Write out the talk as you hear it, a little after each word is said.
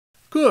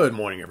Good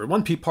morning,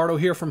 everyone. Pete Pardo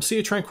here from Sea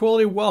of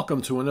Tranquility.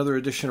 Welcome to another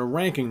edition of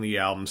Ranking the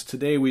Albums.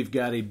 Today we've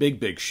got a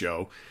big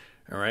show.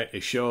 All right, a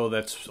show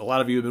that's a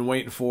lot of you have been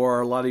waiting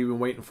for.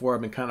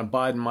 I've been kind of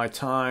biding my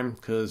time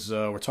because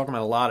we're talking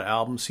about a lot of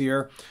albums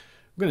here.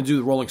 We're going to do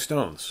the Rolling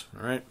Stones,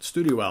 all right,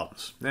 studio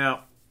albums.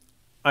 Now,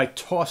 I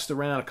tossed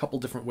around a couple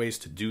different ways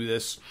to do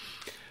this.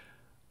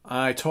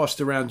 I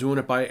tossed around doing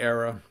it by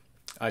era.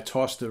 I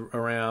tossed it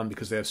around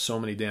because they have so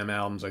many damn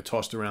albums. I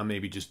tossed around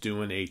maybe just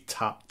doing a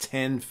top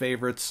 10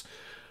 favorites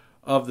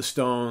of the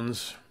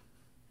Stones.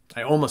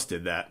 I almost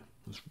did that.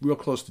 I was real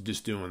close to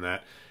just doing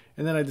that.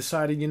 And then I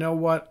decided, you know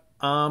what?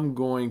 I'm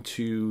going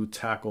to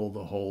tackle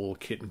the whole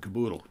kit and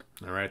caboodle.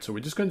 All right, so we're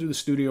just going to do the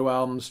studio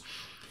albums.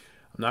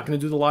 I'm not going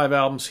to do the live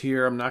albums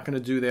here. I'm not going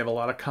to do, they have a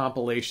lot of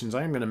compilations.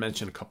 I am going to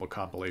mention a couple of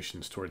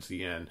compilations towards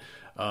the end.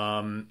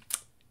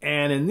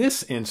 And in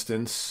this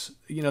instance,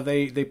 you know,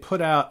 they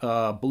put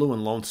out Blue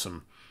and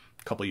Lonesome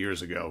a couple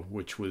years ago,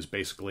 which was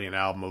basically an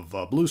album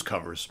of blues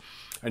covers.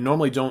 I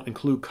normally don't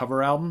include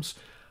cover albums.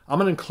 I'm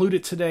going to include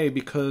it today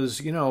because,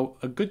 you know,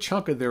 a good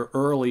chunk of their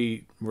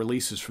early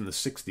releases from the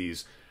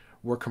 60s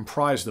were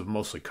comprised of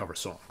mostly cover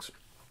songs.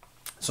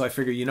 So I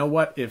figured, you know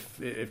what, if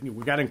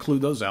we got to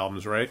include those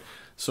albums, right?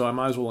 So I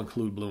might as well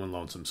include Blue and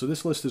Lonesome. So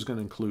this list is going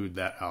to include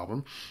that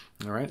album,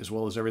 all right, as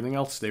well as everything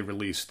else they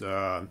released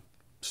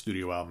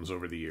studio albums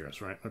over the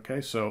years, right? Okay,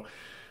 so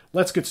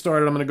let's get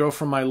started. I'm going to go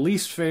from my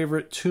least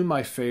favorite to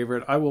my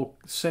favorite. I will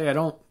say I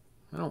don't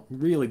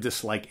really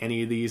dislike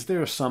any of these.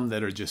 There are some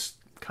that are just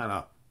kind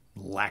of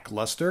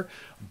lackluster,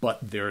 but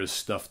there is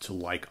stuff to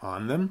like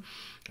on them,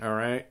 all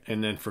right?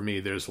 And then for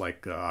me, there's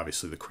like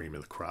obviously the cream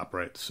of the crop,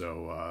 right?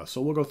 So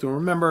we'll go through.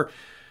 Remember,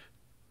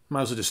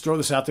 might as well just throw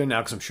this out there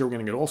now because I'm sure we're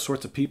going to get all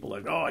sorts of people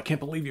like, oh, I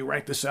can't believe you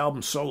ranked this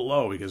album so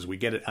low, because we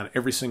get it on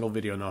every single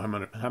video, no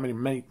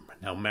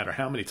matter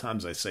how many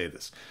times I say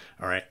this.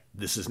 All right,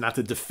 this is not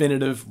the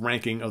definitive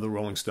ranking of the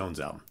Rolling Stones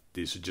album.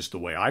 These are just the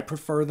way I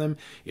prefer them.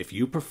 If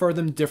you prefer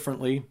them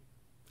differently,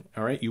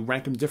 all right, you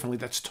rank them differently,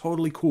 that's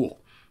totally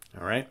cool.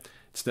 All right,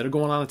 instead of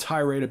going on a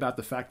tirade about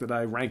the fact that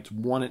I ranked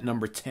one at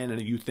number 10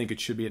 and you think it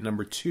should be at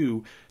number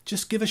 2,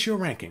 just give us your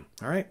ranking.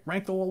 All right,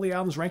 rank all the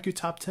albums, rank your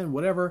top 10,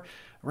 whatever.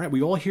 All right,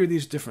 we all hear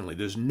these differently.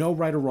 There's no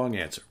right or wrong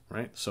answer,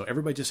 right? So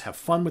everybody just have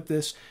fun with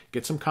this.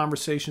 Get some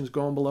conversations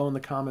going below in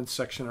the comments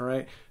section, all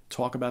right?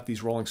 Talk about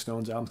these Rolling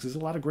Stones albums because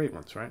there's a lot of great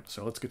ones, right?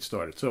 So let's get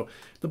started. So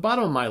the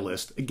bottom of my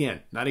list,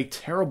 again, not a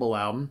terrible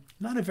album,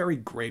 not a very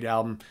great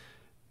album.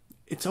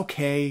 It's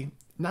okay.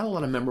 Not a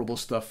lot of memorable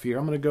stuff here.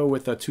 I'm going to go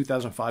with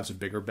 2005's A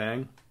Bigger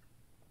Bang.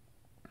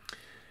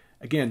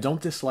 Again, don't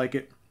dislike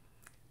it.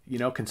 You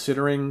know,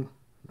 considering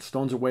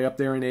Stones are way up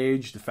there in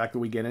age, the fact that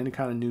we get any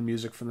kind of new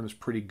music from them is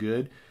pretty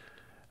good.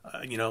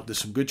 You know, there's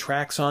some good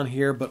tracks on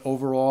here, but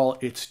overall,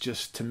 it's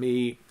just, to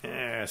me,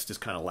 it's just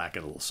kind of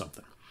lacking a little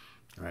something.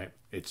 All right,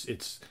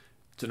 it's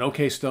an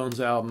okay Stones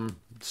album.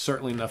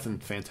 Certainly nothing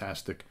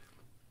fantastic.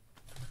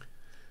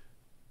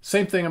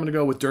 Same thing. I'm going to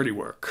go with Dirty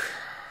Work.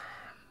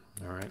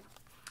 All right,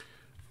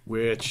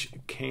 which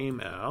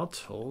came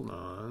out.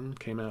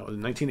 Came out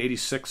in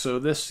 1986. So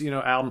this, you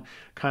know, album,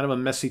 kind of a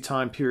messy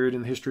time period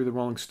in the history of the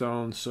Rolling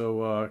Stones.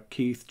 So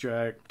Keith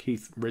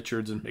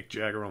Richards and Mick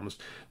Jagger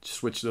almost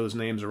switched those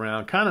names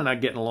around. Kind of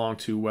not getting along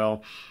too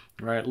well.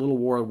 Right, a little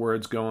war of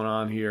words going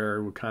on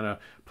here. We kind of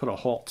put a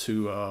halt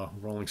to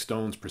Rolling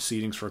Stones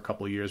proceedings for a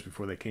couple of years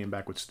before they came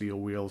back with Steel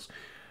Wheels.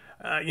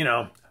 You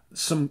know,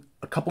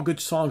 a couple good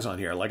songs on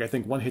here. Like I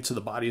think One Hit to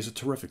the Body is a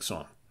terrific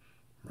song.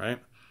 Right,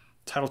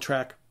 title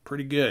track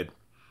pretty good.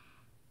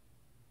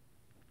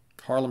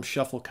 Harlem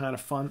Shuffle kind of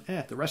fun.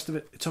 The rest of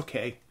it, it's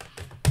okay.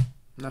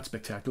 Not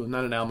spectacular.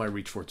 Not an album I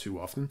reach for too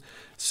often.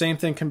 Same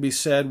thing can be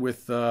said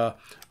with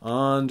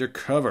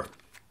Undercover.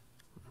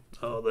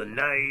 Oh, the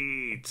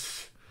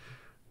Night.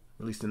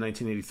 Released in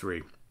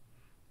 1983.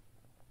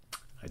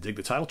 I dig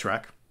the title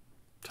track.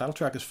 Title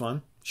track is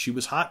fun. She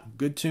Was Hot.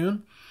 Good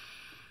tune.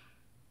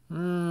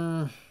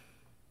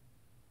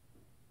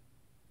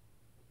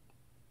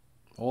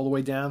 All the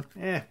way down.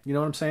 You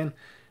know what I'm saying?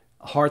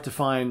 Hard to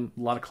find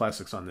a lot of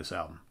classics on this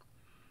album.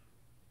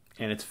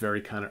 And it's very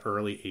kind of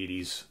early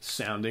 80s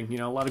sounding. You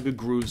know, a lot of good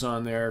grooves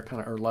on there.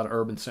 Kind of a lot of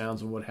urban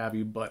sounds and what have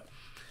you. But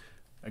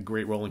a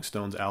great Rolling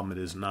Stones album it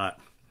is not.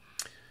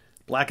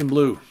 Black and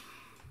Blue.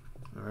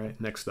 All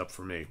right, next up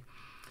for me.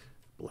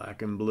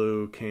 Black and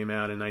Blue came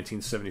out in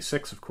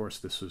 1976. Of course,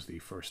 this was the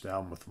first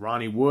album with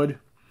Ronnie Wood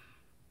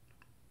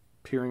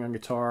appearing on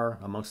guitar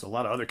amongst a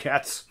lot of other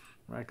cats,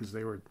 right? Because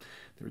they were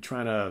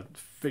trying to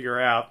figure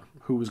out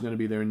who was going to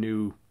be their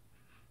new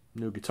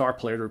guitar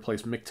player to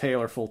replace Mick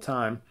Taylor full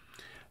time.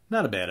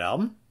 Not a bad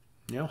album.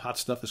 You know, Hot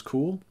Stuff is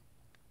cool.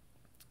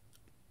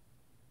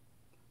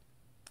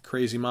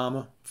 Crazy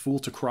Mama, Fool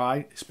to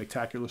Cry,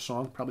 spectacular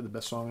song, probably the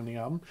best song on the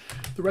album.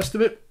 The rest of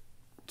it,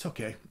 it's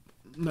okay.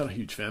 Not a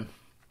huge fan.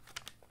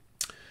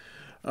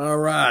 All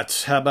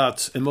right, how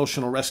about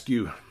Emotional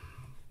Rescue?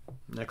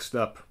 Next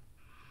up.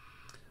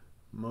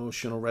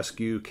 Emotional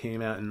Rescue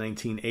came out in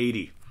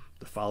 1980,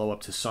 the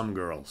follow-up to Some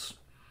Girls.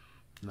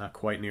 Not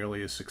quite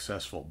nearly as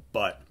successful,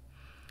 but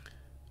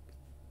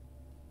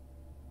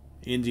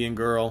Indian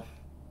Girl.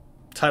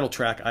 Title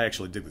track, I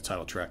actually dig the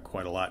title track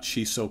quite a lot.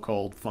 She's So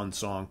Cold, fun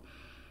song.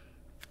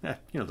 The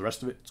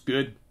rest of it, it's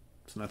good.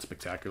 It's not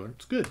spectacular.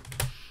 It's good.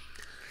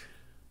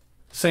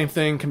 Same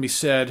thing can be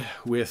said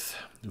with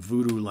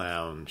Voodoo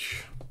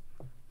Lounge.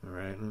 All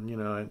right,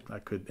 and I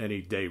could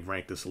any day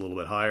rank this a little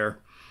bit higher.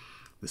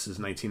 This is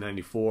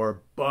 1994,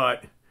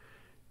 but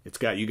it's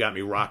got You Got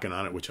Me Rockin'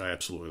 on it, which I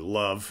absolutely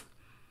love.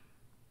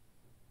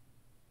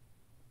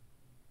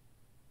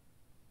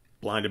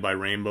 Blinded by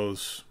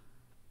Rainbows.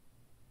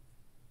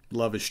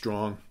 Love is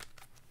Strong.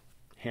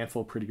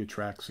 Handful of pretty good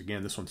tracks.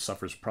 Again, this one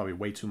suffers probably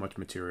way too much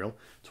material.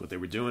 It's what they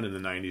were doing in the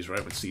 90s, right,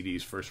 when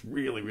CDs first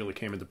really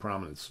came into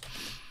prominence.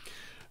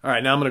 All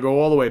right, now I'm going to go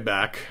all the way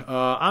back.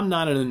 I'm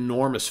not an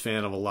enormous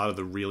fan of a lot of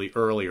the really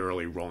early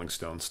Rolling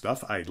Stones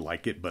stuff. I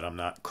like it, but I'm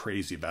not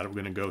crazy about it.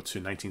 We're going to go to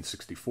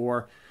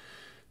 1964,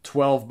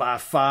 12 by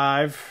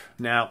 5.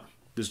 Now,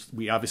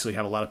 we obviously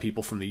have a lot of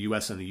people from the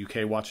US and the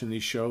UK watching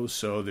these shows,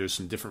 so there's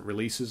some different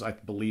releases. I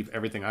believe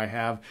everything I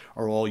have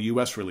are all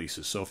US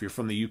releases. So if you're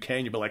from the UK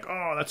and you'll be like,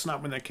 oh, that's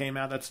not when that came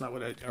out, that's not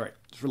what I... All right,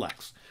 just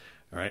relax.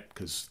 All right,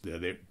 because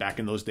back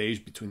in those days,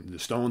 between the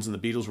Stones and the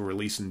Beatles were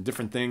releasing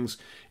different things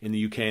in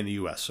the UK and the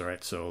US, all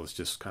right? So let's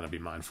just kind of be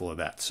mindful of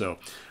that. So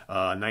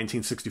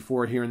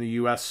 1964 here in the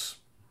US,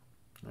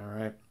 all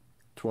right,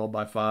 12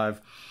 by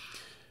 5.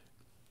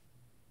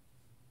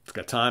 It's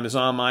got Time Is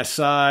On My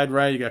Side,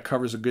 right? You got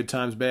covers of Good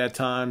Times, Bad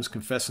Times,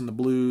 Confessing the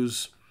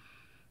Blues,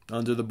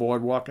 Under the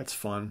Boardwalk, that's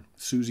fun.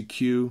 Susie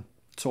Q,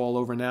 It's All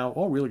Over Now,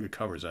 all really good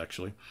covers,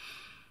 actually.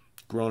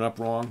 Grown Up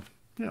Wrong,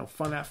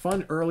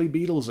 fun early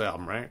Beatles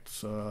album, right?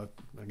 So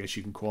I guess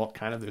you can call it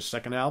kind of their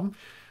second album,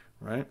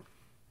 right?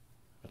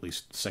 At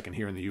least second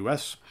here in the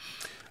U.S.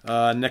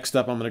 Next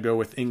up, I'm going to go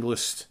with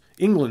England's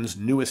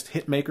newest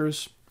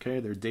hitmakers, okay?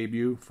 Their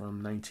debut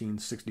from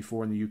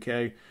 1964 in the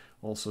UK,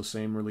 also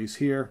same release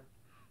here.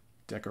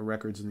 Decca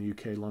Records in the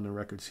UK, London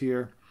Records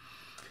here.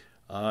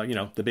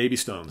 The Baby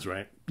Stones,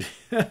 right?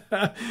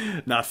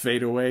 Not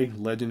Fade Away,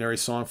 legendary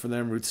song for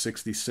them, Route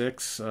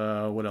 66.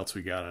 What else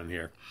we got on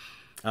here?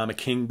 I'm a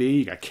King Bee,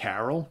 you got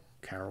Carol.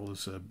 Carol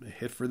is a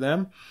hit for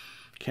them.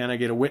 Can I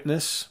Get a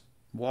Witness?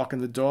 Walking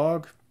the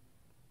Dog.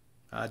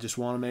 I Just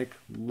Want to Make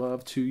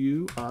Love to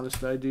You,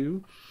 Honest I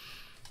Do.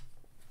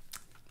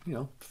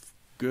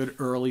 Good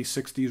early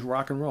 60s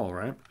rock and roll,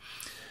 right?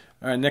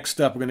 All right, next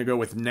up, we're going to go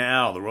with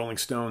Now, the Rolling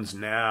Stones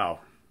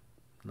Now.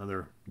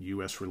 Another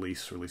U.S.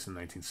 released in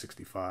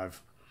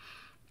 1965.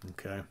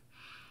 Okay.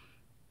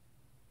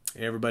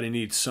 Everybody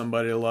Needs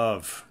Somebody to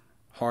Love.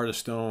 Heart of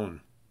Stone.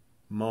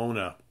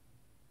 Mona.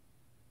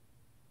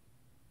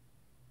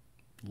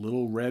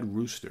 Little Red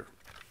Rooster.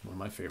 One of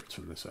my favorites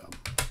from this album.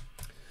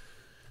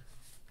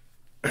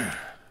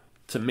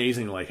 It's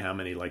amazing how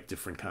many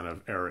different kind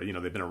of era,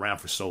 they've been around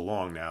for so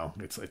long now.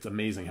 It's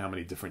amazing how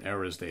many different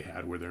eras they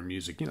had where their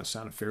music,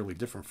 sounded fairly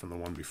different from the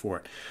one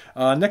before it.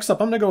 Next up,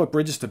 I'm going to go with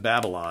Bridges to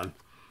Babylon.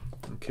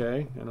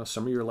 Okay,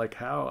 some of you are like,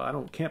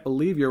 can't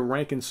believe you're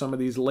ranking some of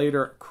these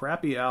later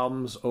crappy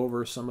albums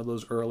over some of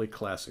those early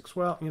classics.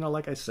 Well,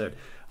 like I said,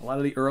 a lot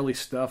of the early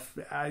stuff,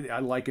 I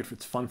like it if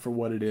it's fun for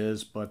what it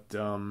is, but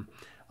I'm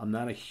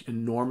not an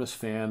enormous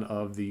fan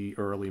of the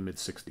early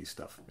mid-60s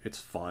stuff. It's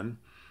fun,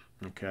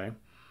 okay?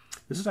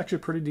 This is actually a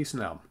pretty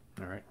decent album.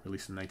 All right,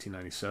 released in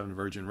 1997,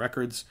 Virgin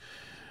Records.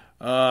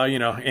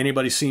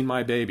 Anybody Seen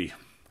My Baby?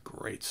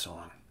 Great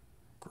song.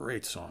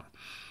 Great song.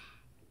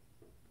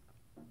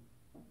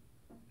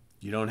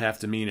 You Don't Have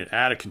to Mean It.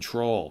 Out of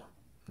Control.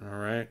 All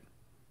right.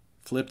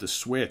 Flip the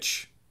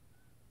Switch.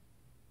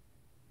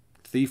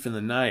 Thief in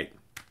the Night.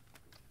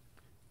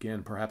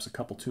 Again, perhaps a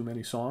couple too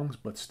many songs,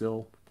 but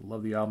still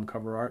love the album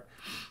cover art.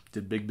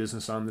 Did big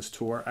business on this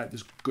tour.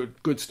 This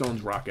good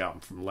Stones rock album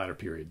from the latter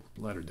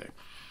day.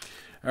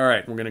 All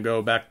right, we're going to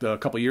go back to a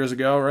couple years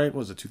ago, right? What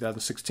was it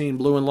 2016?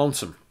 Blue and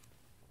Lonesome.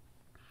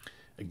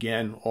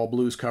 Again, all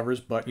blues covers,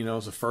 but, it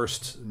was the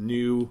first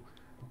new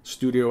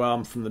studio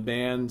album from the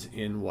band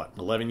in,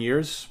 11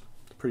 years?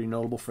 Pretty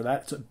notable for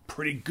that. It's a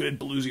pretty good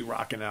bluesy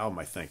rockin' album,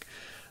 I think.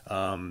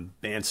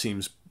 Band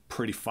seems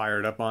pretty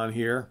fired up on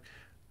here.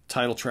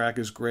 Title track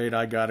is great,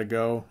 I Gotta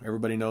Go.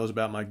 Everybody knows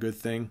about My Good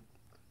Thing.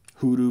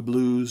 Hoodoo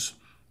Blues.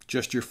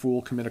 Just Your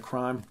Fool, Commit a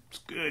Crime. It's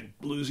good,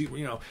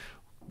 bluesy,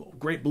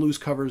 great blues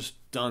covers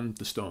done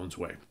the Stones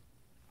way.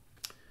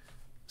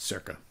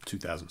 Circa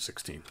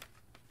 2016.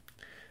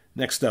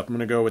 Next up, I'm going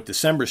to go with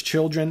December's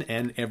Children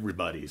and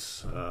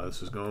Everybody's.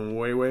 This is going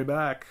way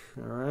back.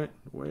 All right,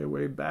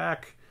 way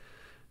back.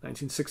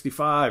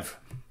 1965,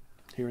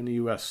 here in the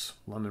U.S.,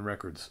 London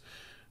Records.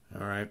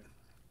 All right.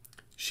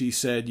 She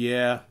Said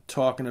Yeah,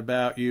 Talking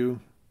About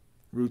You,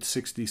 Route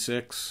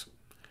 66,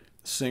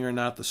 Singer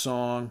Not the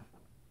Song,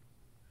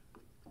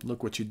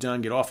 Look What You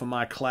Done, Get Off of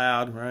My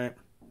Cloud, right?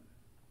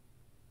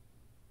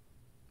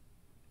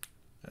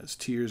 As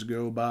Tears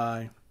Go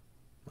By,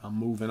 I'm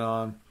Moving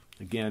On.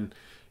 Again,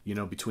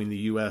 between the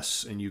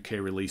US and UK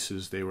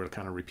releases, they were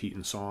kind of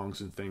repeating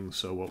songs and things,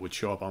 so what would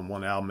show up on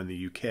one album in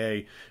the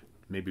UK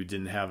maybe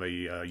didn't have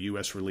a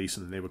U.S. release,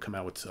 and then they would come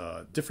out with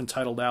a different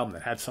titled album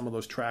that had some of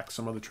those tracks,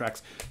 some other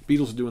tracks.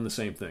 Beatles are doing the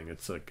same thing.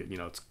 It's like, you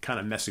know, it's kind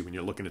of messy when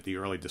you're looking at the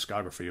early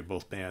discography of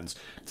both bands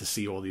to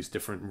see all these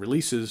different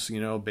releases,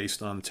 you know,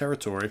 based on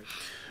territory.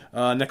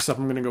 Next up,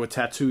 I'm going to go with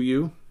Tattoo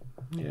You.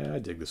 Yeah, I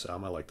dig this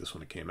album. I like this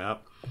when it came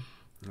out.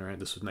 All right,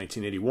 this was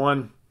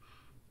 1981.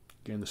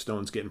 Again, the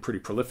Stones getting pretty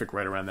prolific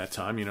right around that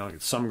time. You know,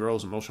 Some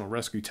Girls, Emotional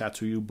Rescue,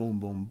 Tattoo You, boom,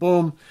 boom,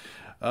 boom.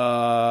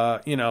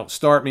 You know,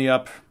 Start Me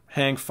Up,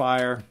 Hang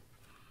Fire.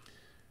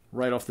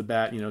 Right off the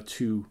bat, you know,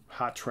 2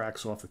 hot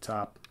tracks off the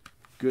top.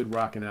 Good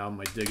rocking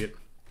album. I dig it.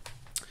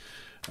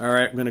 All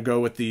right, I'm going to go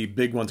with the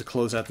big one to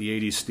close out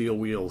the 80s, Steel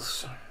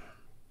Wheels.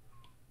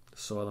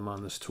 Saw them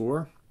on this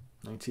tour,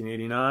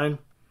 1989.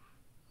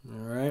 All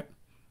right.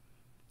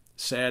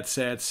 Sad,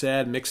 Sad,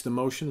 Sad, Mixed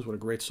Emotions. What a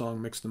great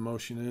song Mixed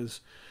Emotion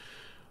is.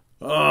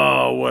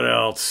 Oh, what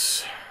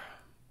else?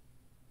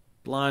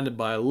 Blinded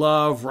by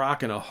Love,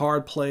 Rockin' a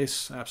Hard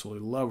Place.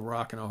 Absolutely love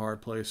Rockin' a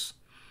Hard Place.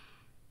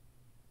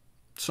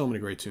 So many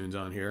great tunes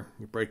on here.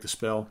 You Break the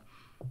Spell.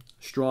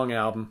 Strong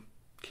album.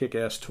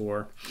 Kick-ass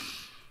tour.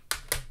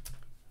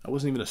 I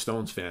wasn't even a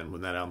Stones fan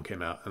when that album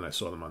came out, and I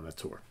saw them on that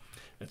tour.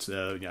 It's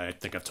I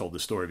think I've told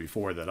this story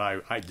before that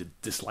I did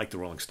dislike the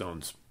Rolling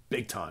Stones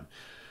big time.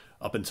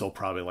 Up until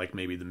probably like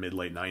maybe the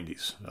mid-late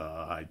 90s.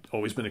 I'd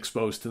always been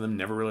exposed to them,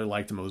 never really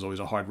liked them. I was always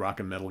a hard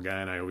rock and metal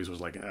guy, and I always was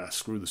like,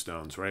 screw the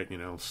Stones, right? You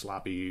know,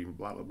 sloppy,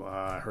 blah, blah,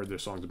 blah. I heard their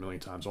songs a million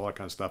times, all that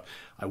kind of stuff.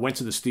 I went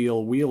to the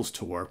Steel Wheels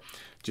tour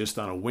just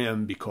on a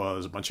whim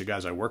because a bunch of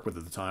guys I worked with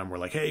at the time were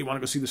like, hey, you want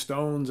to go see the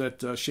Stones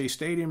at Shea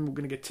Stadium? We're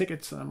going to get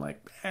tickets. And I'm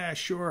like,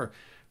 sure.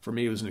 For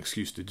me, it was an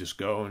excuse to just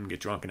go and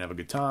get drunk and have a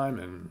good time,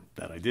 and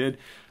that I did.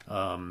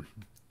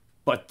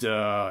 But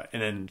and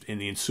then in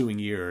the ensuing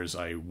years,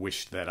 I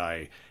wished that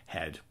I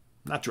had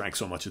not drank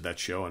so much at that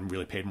show and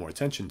really paid more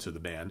attention to the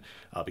band,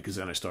 because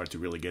then I started to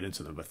really get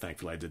into them. But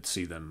thankfully, I did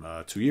see them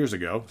 2 years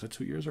ago. Is that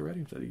 2 years already?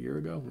 Is that a year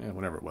ago? Yeah,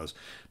 whatever it was.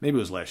 Maybe it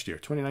was last year.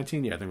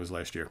 2019? Yeah, I think it was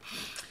last year.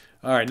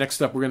 All right, next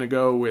up, we're going to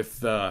go with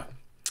their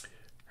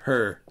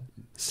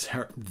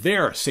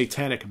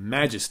Satanic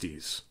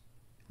Majesty's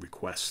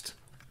Request.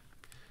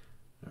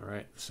 All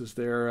right, this is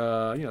their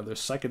their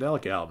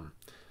psychedelic album.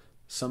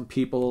 Some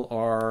people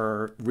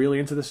are really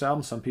into this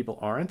album. Some people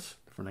aren't.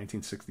 From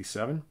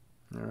 1967.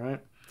 All right.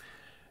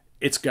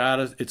 It's got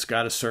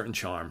a certain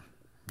charm,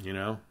 you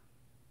know.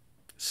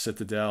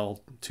 Citadel,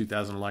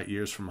 2,000 Light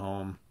Years from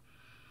Home,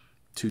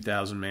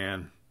 2,000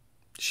 Man,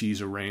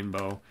 She's a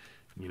Rainbow.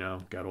 You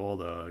know, got all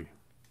the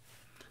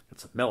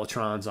some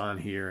mellotrons on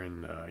here,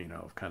 and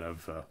kind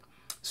of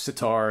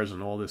sitars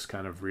and all this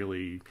kind of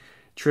really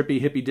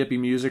trippy, hippy-dippy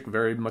music,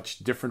 very much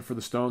different for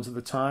the Stones at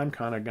the time.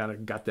 Kind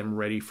of got them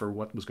ready for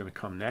what was going to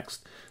come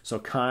next. So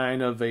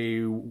kind of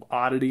a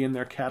oddity in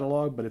their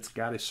catalog, but it's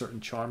got a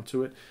certain charm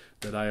to it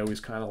that I always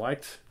kind of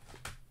liked.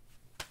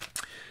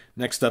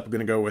 Next up, we're going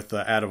to go with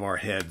Out of Our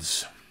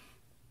Heads.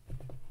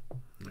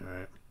 All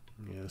right.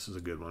 Yeah, this is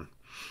a good one.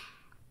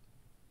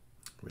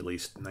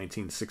 Released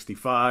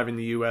 1965 in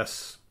the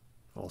U.S.,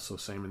 also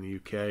same in the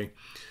U.K.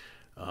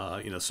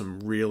 Some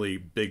really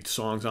big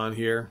songs on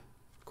here.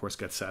 Of course,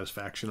 got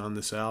Satisfaction on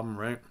this album,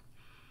 right?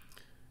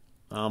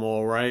 I'm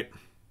All Right.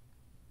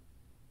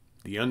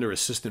 The Under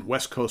Assistant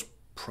West Coast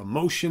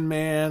Promotion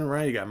Man,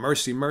 right? You got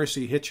Mercy,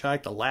 Mercy,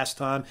 Hitchhike, The Last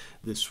Time.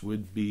 This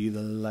Would Be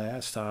the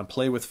Last Time.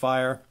 Play with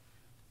Fire.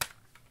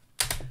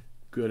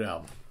 Good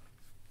album.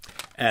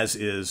 As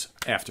is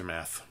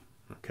Aftermath.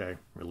 Okay,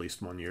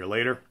 released 1 year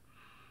later.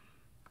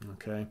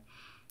 Okay.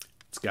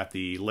 It's got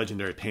the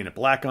legendary Paint It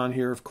Black on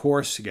here, of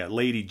course. You got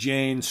Lady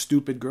Jane,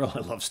 Stupid Girl. I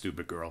love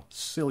Stupid Girl.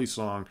 Silly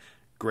song.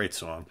 Great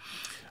song.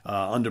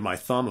 Under My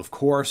Thumb, of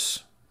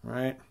course,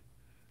 right?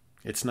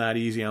 It's Not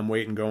Easy, I'm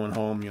Waiting, Going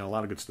Home. A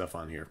lot of good stuff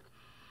on here.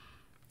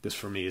 This,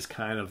 for me, is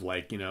kind of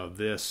like,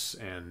 this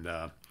and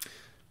the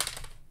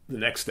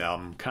next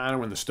album, kind of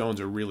when the Stones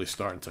are really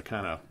starting to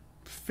kind of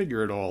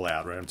figure it all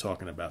out, right? I'm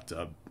talking about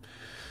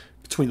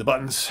Between the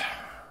Buttons,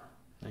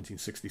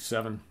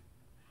 1967.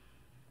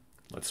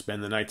 Let's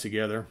Spend the Night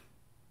Together.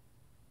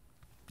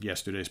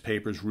 Yesterday's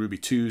Papers, Ruby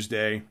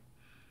Tuesday.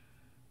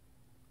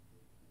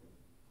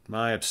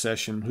 My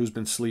Obsession, Who's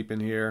Been Sleeping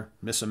Here,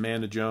 Miss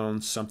Amanda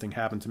Jones, Something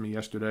Happened to Me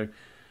Yesterday,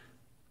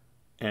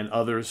 and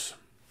others.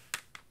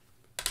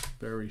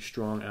 Very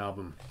strong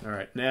album. All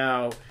right,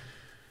 now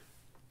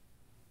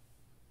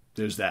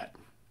there's that.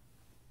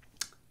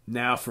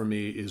 Now for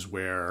me is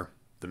where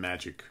the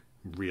magic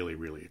really,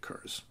 really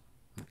occurs.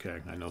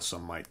 Okay, I know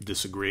some might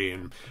disagree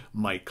and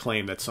might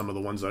claim that some of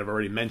the ones that I've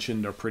already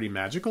mentioned are pretty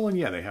magical, and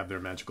yeah, they have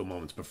their magical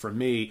moments. But for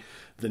me,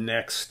 the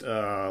next,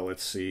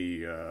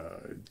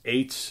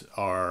 8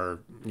 are,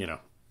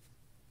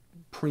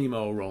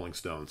 primo Rolling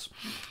Stones.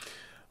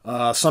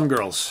 Some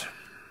Girls.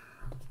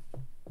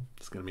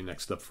 It's going to be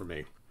next up for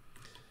me.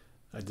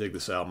 I dig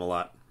this album a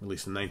lot.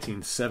 Released in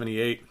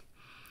 1978.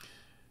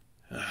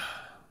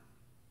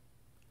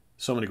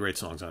 So many great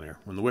songs on here.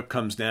 When the Whip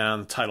Comes Down,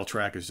 the title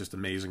track is just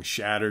amazing.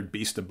 Shattered,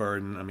 Beast of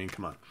Burden. I mean,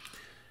 come on.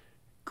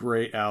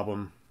 Great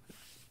album.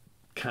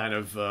 kind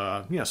of,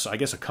 so I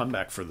guess a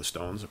comeback for the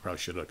Stones. I probably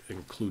should have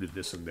included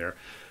this in there.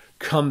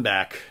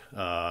 Comeback,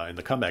 in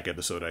the comeback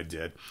episode I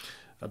did.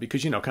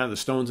 Because, kind of the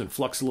Stones in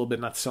flux a little bit,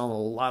 not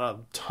selling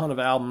ton of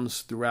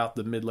albums throughout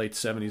the mid-late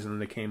 70s, and then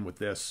they came with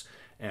this,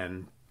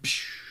 and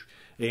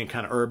and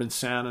kind of urban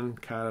sounding,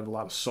 kind of a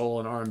lot of soul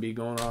and R&B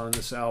going on in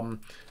this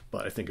album,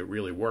 but I think it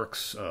really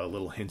works.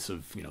 Little hints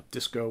of,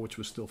 disco, which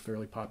was still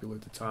fairly popular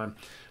at the time,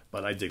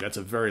 but I dig. That's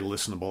a very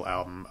listenable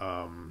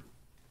album.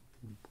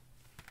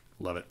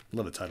 Love it.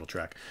 Love the title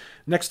track.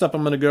 Next up,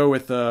 I'm going to go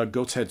with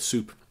Goat's Head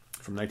Soup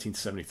from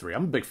 1973.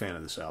 I'm a big fan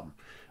of this album.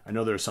 I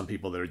know there are some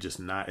people that are just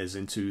not as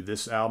into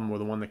this album or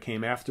the one that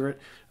came after it,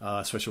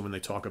 especially when they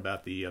talk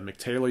about the Mick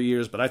Taylor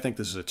years, but I think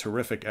this is a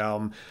terrific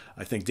album.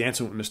 I think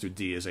Dancing with Mr.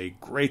 D is a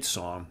great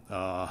song.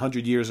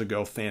 100 years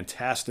ago,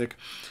 fantastic.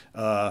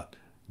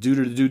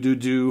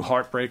 Do-do-do-do-do,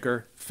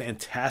 Heartbreaker,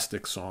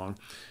 fantastic song.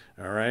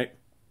 All right.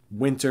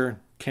 Winter,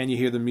 Can You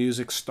Hear the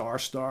Music, Star.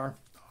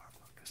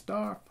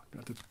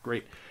 That's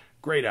great.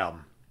 Great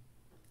album.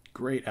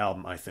 Great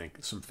album, I think.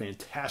 Some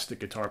fantastic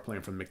guitar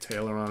playing from Mick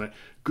Taylor on it.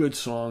 Good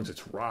songs.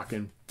 It's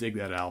rocking. Dig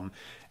that album.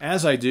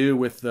 As I do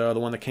with the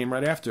one that came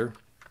right after,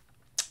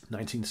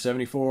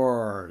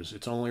 1974's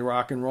It's Only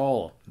Rock and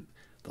Roll.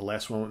 The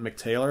last one with Mick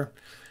Taylor.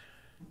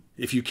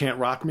 If You Can't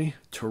Rock Me,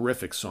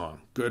 terrific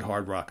song. Good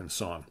hard rocking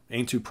song.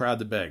 Ain't Too Proud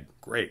to Beg.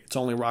 Great. It's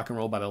Only Rock and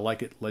Roll, but I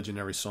like it.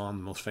 Legendary song,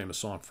 the most famous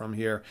song from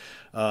here.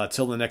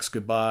 Till the Next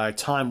Goodbye.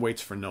 Time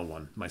Waits for No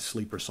One. My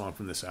sleeper song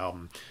from this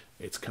album.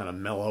 It's kind of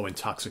mellow,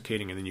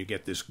 intoxicating, and then you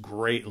get this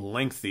great,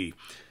 lengthy,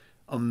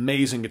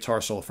 amazing guitar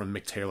solo from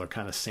Mick Taylor,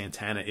 kind of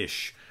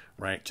Santana-ish,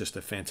 right? Just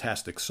a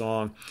fantastic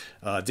song.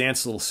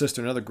 Dance Little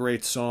Sister, another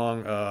great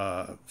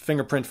song.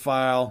 Fingerprint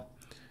File.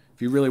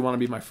 If You Really Want to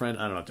Be My Friend,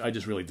 I don't know. I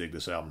just really dig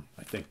this album.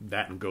 I think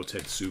that and Goat's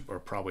Head Soup are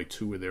probably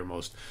two of their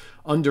most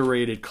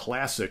underrated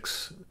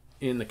classics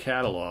in the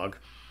catalog.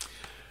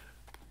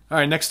 All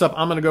right, next up,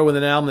 I'm going to go with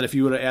an album that if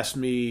you would have asked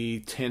me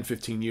 10,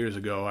 15 years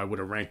ago, I would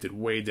have ranked it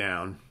way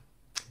down.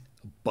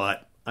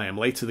 But I am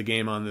late to the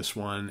game on this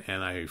one,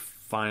 and I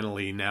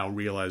finally now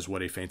realize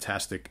what a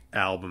fantastic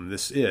album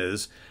this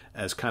is,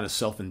 as kind of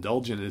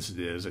self-indulgent as it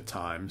is at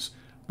times,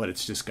 but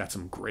it's just got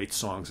some great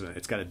songs in it.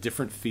 It's got a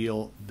different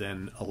feel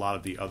than a lot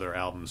of the other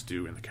albums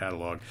do in the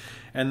catalog,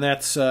 and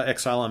that's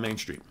Exile on Main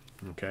Street,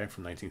 okay,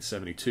 from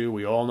 1972.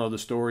 We all know the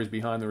stories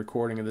behind the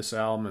recording of this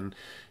album, and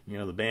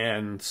the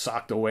band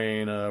socked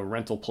away in a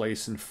rental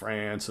place in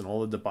France, and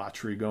all the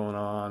debauchery going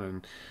on,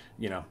 and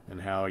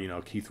and how,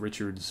 Keith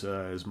Richards,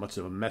 as much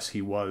of a mess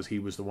he was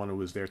the one who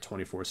was there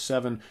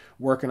 24/7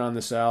 working on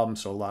this album.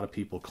 So a lot of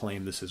people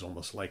claim this is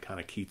almost like kind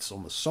of Keith's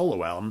almost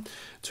solo album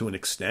to an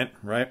extent,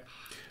 right?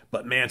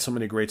 But man, so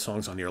many great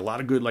songs on here. A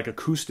lot of good, like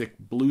acoustic,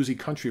 bluesy,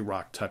 country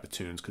rock type of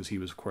tunes, because he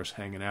was, of course,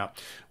 hanging out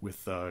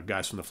with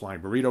guys from the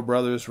Flying Burrito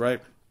Brothers,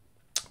 right?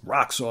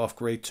 Rocks Off,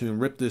 great tune.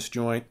 Rip This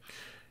Joint,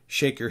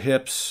 Shake Your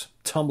Hips,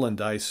 Tumblin'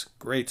 Dice,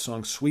 great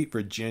song. Sweet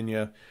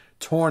Virginia,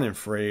 Torn and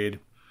Frayed.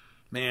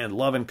 Man,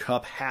 Love and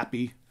Cup,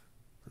 Happy,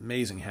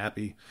 amazing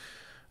Happy.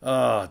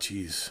 Oh,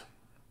 geez.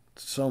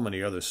 So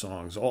many other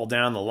songs. All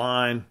Down the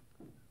Line,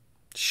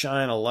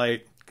 Shine a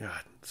Light.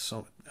 God,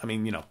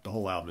 the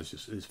whole album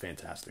is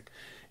fantastic.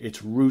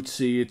 It's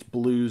rootsy, it's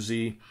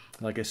bluesy.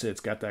 Like I said,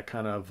 it's got that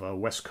kind of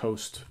West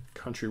Coast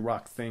country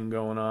rock thing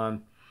going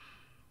on.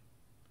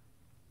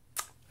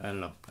 I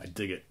don't know. I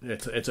dig it.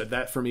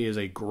 That for me is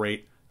a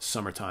great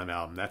summertime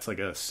album. That's like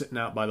a sitting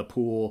out by the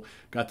pool,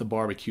 got the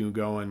barbecue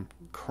going,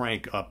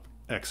 crank up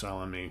Exile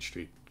on Main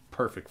Street.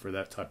 Perfect for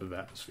that type of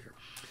atmosphere.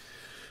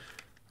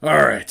 All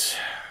right.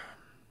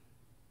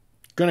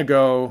 Gonna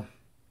go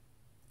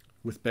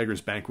with Beggar's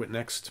Banquet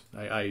next.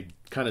 I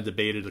kind of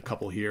debated a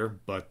couple here,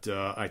 but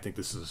I think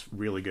this is a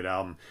really good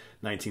album.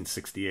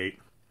 1968.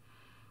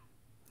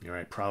 All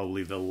right,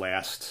 probably the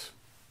last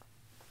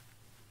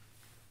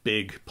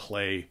big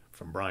play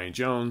from Brian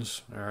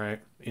Jones, all right,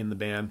 in the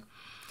band.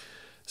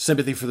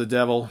 Sympathy for the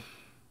Devil,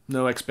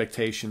 No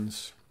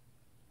Expectations,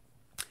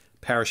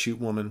 Parachute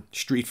Woman,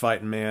 Street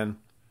Fighting Man,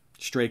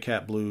 Stray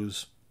Cat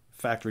Blues,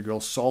 Factory Girl,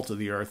 Salt of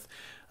the Earth.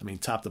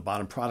 Top to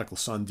bottom, Prodigal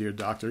Son, Dear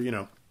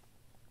Doctor,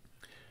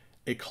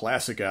 a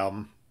classic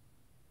album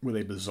with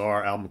a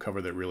bizarre album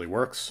cover that really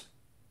works.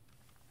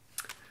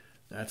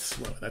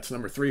 That's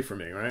number 3 for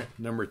me, right?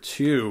 Number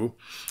 2,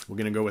 we're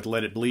going to go with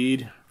Let It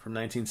Bleed from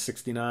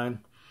 1969.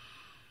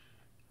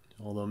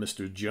 Although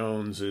Mr.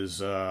 Jones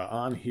is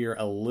on here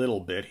a little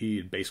bit.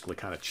 He basically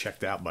kind of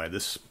checked out by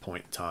this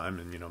point in time.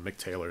 And, Mick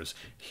Taylor's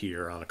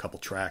here on a couple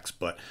tracks.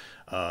 But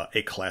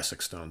a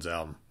classic Stones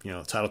album.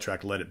 Title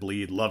track, Let It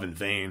Bleed, Love in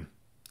Vain.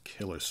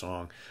 Killer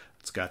song.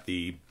 It's got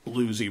the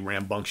bluesy,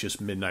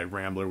 rambunctious Midnight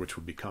Rambler, which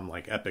would become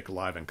like epic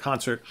live in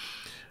concert.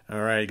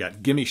 All right, you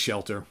got Gimme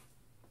Shelter.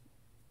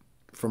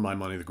 For my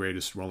money, the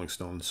greatest Rolling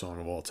Stones song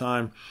of all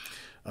time.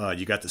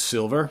 You got The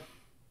Silver.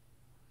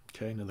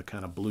 Okay, another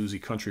kind of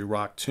bluesy country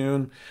rock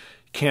tune.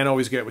 Can't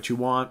Always Get What You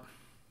Want.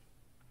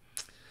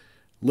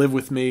 Live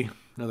With Me,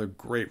 another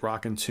great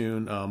rockin'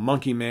 tune.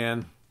 Monkey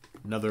Man,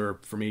 another,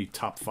 for me,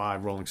 top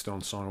 5 Rolling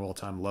Stones song of all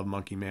time. Love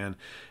Monkey Man.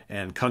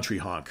 And Country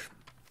Honk.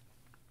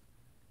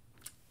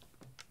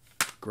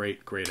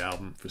 Great, great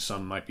album. For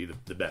some, might be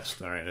the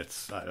best. All right,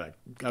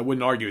 I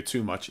wouldn't argue it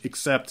too much,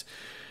 except,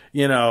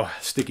 you know,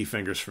 Sticky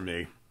Fingers for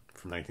me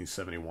from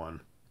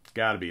 1971. It's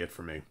got to be it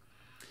for me.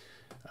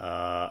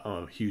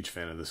 I'm a huge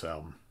fan of this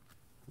album,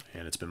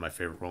 and it's been my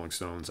favorite Rolling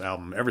Stones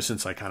album ever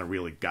since I kind of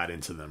really got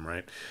into them,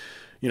 right?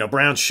 You know,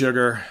 Brown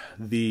Sugar,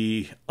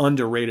 the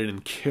underrated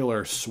and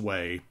killer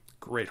Sway,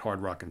 great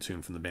hard rockin'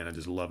 tune from the band. I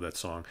just love that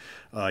song.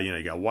 You know,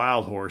 you got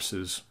Wild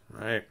Horses,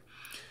 right?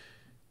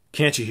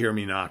 Can't You Hear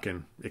Me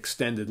Knocking?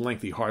 Extended,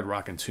 lengthy, hard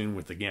rockin' tune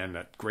with, again,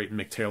 that great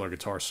Mick Taylor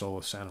guitar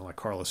solo, sounding like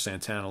Carlos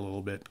Santana a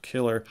little bit.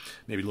 Killer.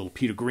 Maybe a little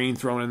Peter Green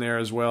thrown in there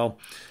as well.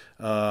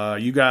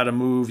 You Gotta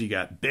Move. You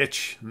got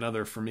Bitch,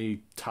 another, for me,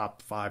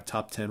 top 5,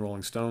 top 10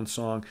 Rolling Stones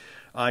song.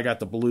 I Got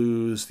the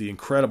Blues, the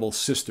incredible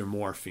Sister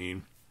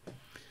Morphine.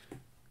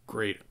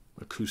 Great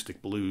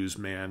acoustic blues,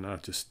 man.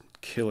 Just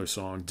killer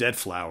song. Dead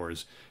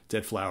Flowers.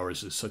 Dead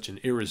Flowers is such an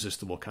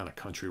irresistible kind of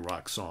country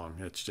rock song.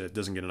 It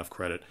doesn't get enough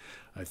credit,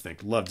 I think.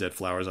 Love Dead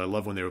Flowers. I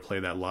love when they would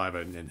play that live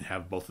and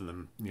have both of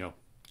them, you know,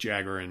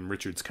 Jagger and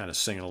Richards kind of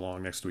singing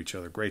along next to each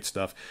other. Great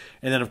stuff.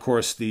 And then, of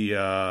course,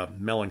 the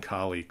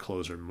melancholy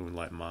closer,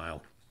 Moonlight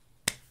Mile,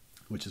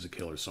 which is a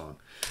killer song.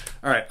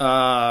 All right,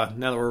 now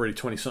that we're already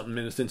 20-something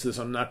minutes into this,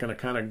 I'm not going to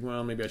kind of,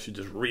 well, maybe I should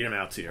just read them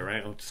out to you,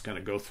 right? I'll just kind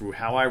of go through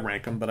how I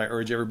rank them, but I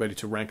urge everybody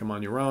to rank them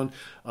on your own.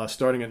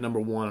 Starting at number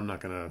 1, I'm not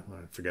going to, I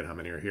forget how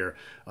many are here.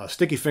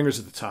 Sticky Fingers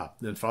at the top,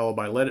 then followed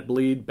by Let It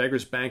Bleed,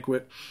 Beggar's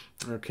Banquet,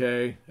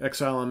 okay,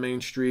 Exile on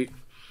Main Street,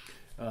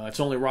 It's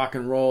Only Rock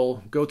and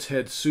Roll, Goat's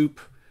Head Soup,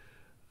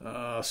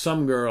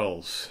 Some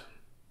Girls,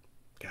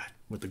 God,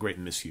 with the great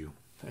Miss You.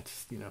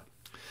 That's, you know,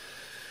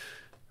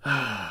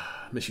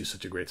 Miss You is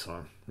such a great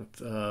song.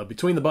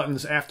 Between the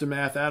Buttons,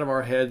 Aftermath, Out of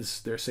Our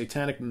Heads, Their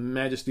Satanic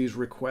Majesty's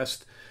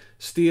Request,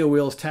 Steel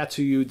Wheels,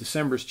 Tattoo You,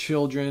 December's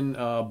Children,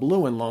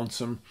 Blue and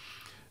Lonesome,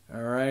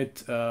 all right,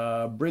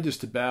 Bridges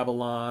to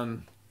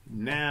Babylon,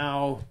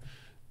 Now,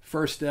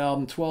 first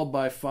album, 12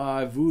 by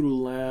 5, Voodoo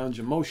Lounge,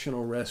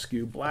 Emotional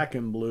Rescue, Black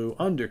and Blue,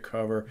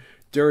 Undercover,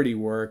 Dirty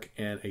Work,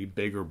 and A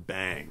Bigger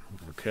Bang,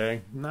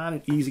 okay? Not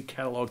an easy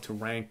catalog to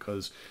rank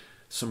because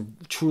some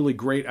truly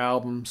great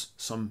albums,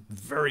 some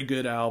very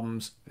good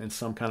albums, and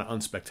some kind of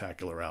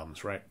unspectacular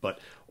albums, right? But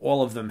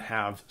all of them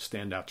have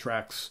standout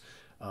tracks.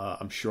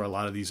 I'm sure a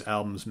lot of these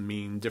albums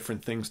mean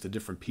different things to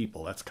different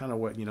people. That's kind of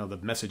what, you know, the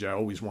message I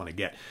always want to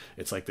get.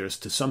 It's like there's,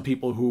 to some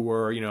people who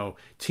were, you know,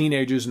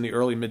 teenagers in the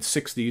early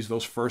mid-60s,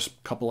 those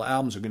first couple of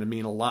albums are going to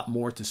mean a lot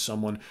more to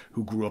someone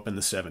who grew up in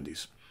the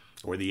 70s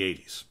or the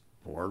 80s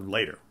or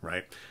later,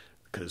 right?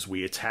 Because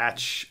we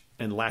attach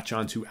and latch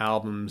onto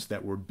albums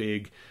that were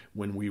big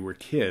when we were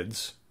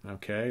kids,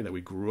 okay, that we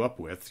grew up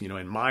with. You know,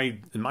 in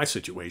my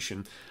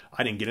situation,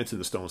 I didn't get into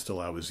the Stones till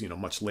I was, you know,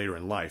 much later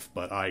in life,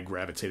 but I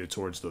gravitated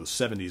towards those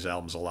 70s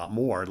albums a lot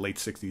more, late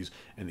 60s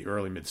and the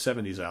early mid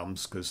 70s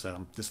albums, because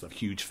I'm just a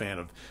huge fan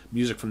of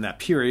music from that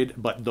period.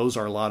 But those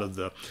are a lot of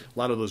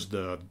those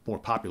more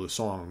popular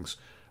songs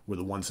were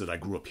the ones that I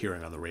grew up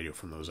hearing on the radio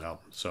from those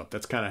albums. So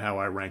that's kind of how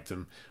I ranked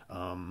them.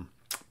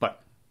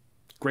 But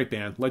great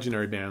band,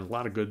 legendary band, a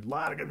lot of good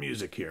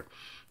music here.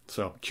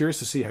 So curious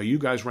to see how you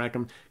guys rank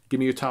them. Give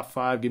me your top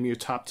 5, give me your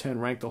top 10,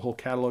 rank the whole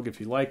catalog if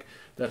you like.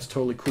 That's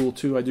totally cool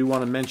too. I do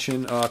want to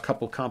mention a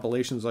couple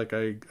compilations like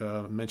I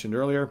mentioned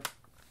earlier.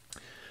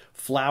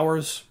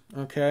 Flowers,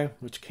 okay,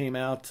 which came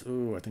out,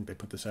 I think they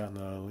put this out in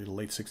the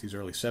late 60s,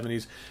 early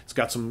 70s. It's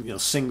got some, you know,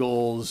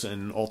 singles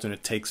and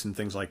alternate takes and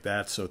things like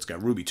that. So it's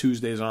got Ruby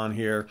Tuesdays on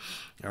here.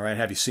 All right,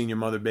 Have You Seen Your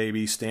Mother,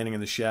 Baby, Standing in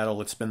the Shadow,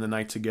 Let's Spend the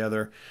Night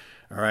Together.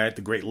 All right,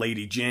 The Great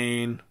Lady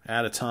Jane,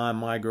 Out of Time,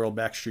 My Girl,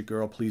 Backstreet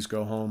Girl, Please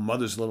Go Home,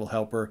 Mother's Little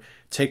Helper,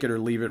 Take It or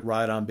Leave It,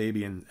 Ride On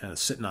Baby, and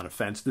Sitting on a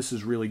Fence. This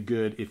is really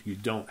good if you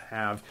don't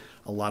have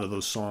a lot of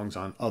those songs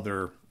on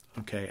other,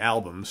 okay,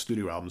 albums,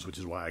 studio albums, which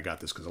is why I got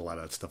this, because a lot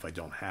of that stuff I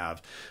don't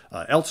have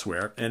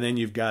elsewhere. And then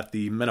you've got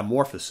the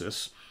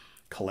Metamorphosis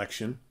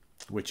collection,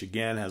 which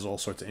again has all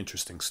sorts of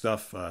interesting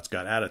stuff. It's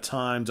got Out of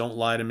Time, Don't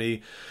Lie to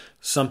Me,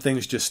 Some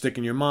Things Just Stick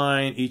in Your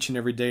Mind, Each and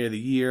Every Day of the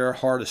Year,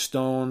 Heart of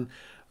Stone,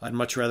 I'd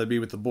Much Rather Be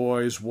with the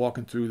Boys,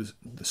 Walking Through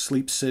the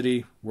Sleep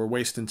City, We're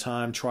Wasting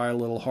Time, Try a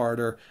Little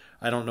Harder,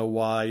 I Don't Know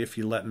Why, If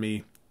You Let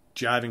Me,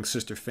 Jiving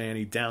Sister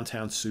Fanny,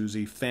 Downtown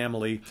Susie,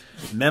 Family,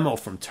 Memo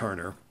from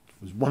Turner.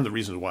 It was one of the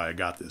reasons why I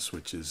got this,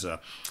 which is a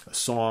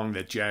song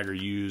that Jagger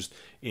used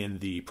in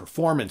the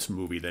Performance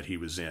movie that he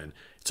was in.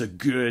 It's a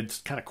good,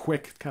 kind of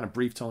quick, kind of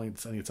brief, I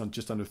think it's on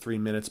just under 3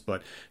 minutes,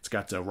 but it's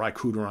got Ry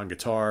Cooder on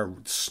guitar,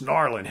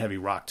 snarling heavy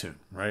rock tune,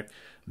 right?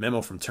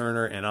 Memo from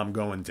Turner, and I'm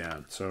Going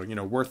Down. So, you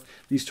know,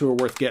 these two are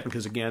worth getting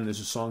because, again,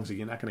 these are songs that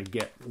you're not going to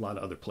get a lot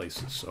of other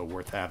places, so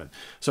worth having.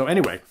 So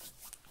anyway,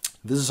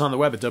 this is on the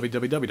web at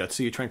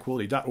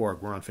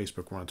www.seatranquility.org. We're on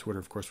Facebook, we're on Twitter,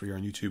 of course, we're here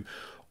on YouTube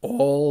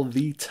all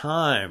the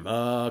time.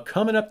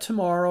 Coming up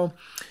tomorrow,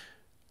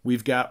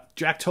 we've got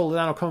Jack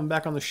Toledano coming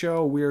back on the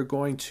show. We're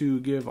going to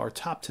give our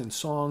top 10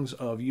 songs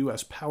of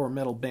U.S. power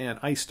metal band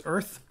Iced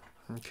Earth.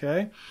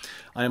 Okay.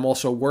 I am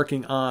also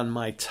working on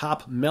my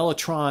top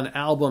Mellotron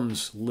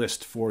albums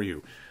list for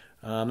you.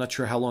 I'm not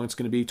sure how long it's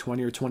going to be,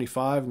 20 or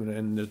 25,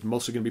 and it's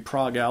mostly going to be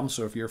prog albums.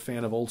 So if you're a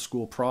fan of old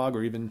school prog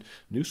or even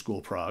new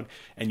school prog,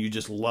 and you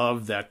just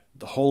love that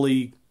the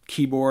holy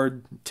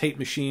keyboard tape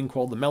machine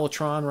called the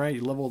Mellotron, right?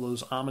 You love all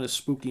those ominous,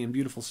 spooky, and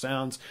beautiful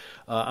sounds.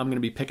 I'm going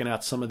to be picking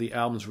out some of the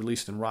albums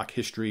released in rock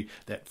history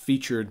that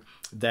featured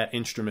that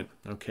instrument,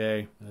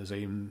 okay, as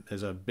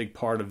a big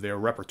part of their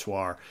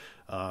repertoire.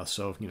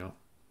 So, you know,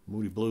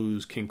 Moody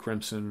Blues, King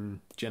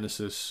Crimson,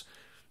 Genesis,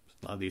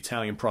 the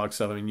Italian prog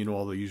stuff. I mean, you know,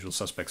 all the usual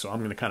suspects. So I'm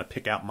going to kind of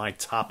pick out my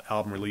top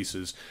album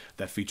releases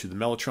that feature the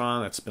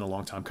Mellotron. That's been a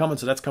long time coming,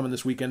 so that's coming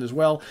this weekend as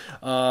well.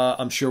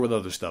 I'm sure with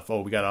other stuff.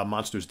 Oh, we got a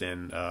Monsters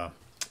Den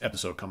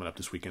episode coming up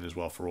this weekend as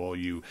well for all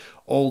you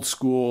old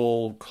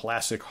school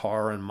classic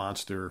horror and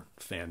monster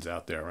fans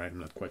out there, right? I'm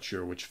not quite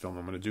sure which film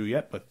I'm going to do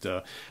yet, but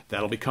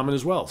that'll be coming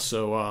as well.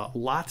 So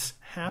lots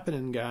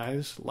happening,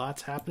 guys.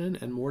 Lots happening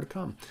and more to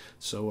come.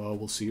 So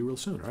we'll see you real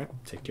soon, all right?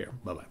 Take care.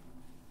 Bye-bye.